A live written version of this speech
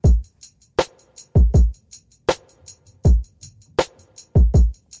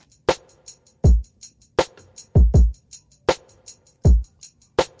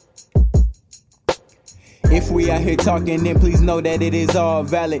we out here talking, then please know that it is all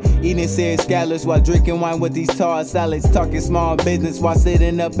valid. Eating said scallops while drinking wine with these tall salads. Talking small business while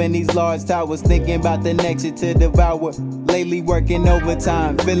sitting up in these large towers. Thinking about the next shit to devour. Lately working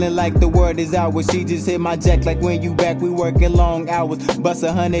overtime, feeling like the world is ours. She just hit my jack like when you back, we working long hours. Bust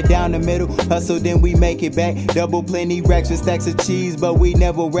 100 down the middle, hustle then we make it back. Double plenty racks with stacks of cheese, but we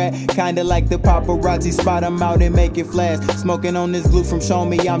never rat. Kinda like the paparazzi, spot them out and make it flash. Smoking on this glue from Show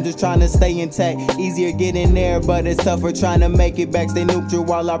Me, I'm just trying to stay intact. Easier getting there, but it's tougher trying to make it back. Stay neutral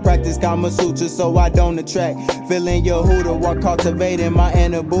while I practice Kama Sutra so I don't attract. Feeling your hooter while cultivating my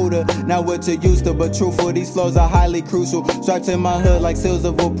inner Buddha. Not what you're used to, but truthful, these flows are highly crucial. Stripes in my hood like seals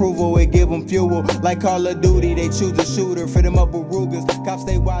of approval, it give them fuel. Like Call of Duty, they choose a shooter, fit them up with Rugers. Cops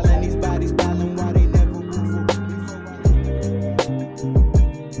stay wildin', these bodies piling while they never rule.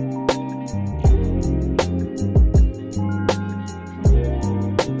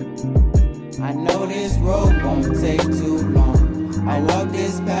 I know this road won't take too long. I walk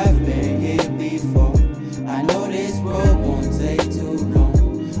this path, been here before. I know this road won't take too long.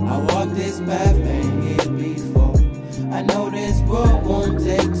 I walk this path, been here before. I know this road won't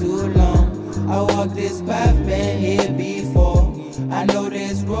take too long. I walk this path, been here before. I know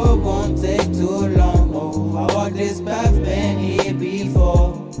this road won't take too long. Oh, I walk this path, been here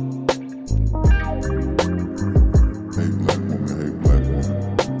before. Hey black woman, hey black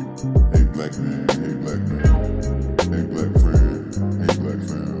woman. Hey black man, hey black man. Hey black friend, hey black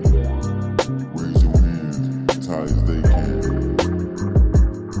fam. Raise your hands as high as they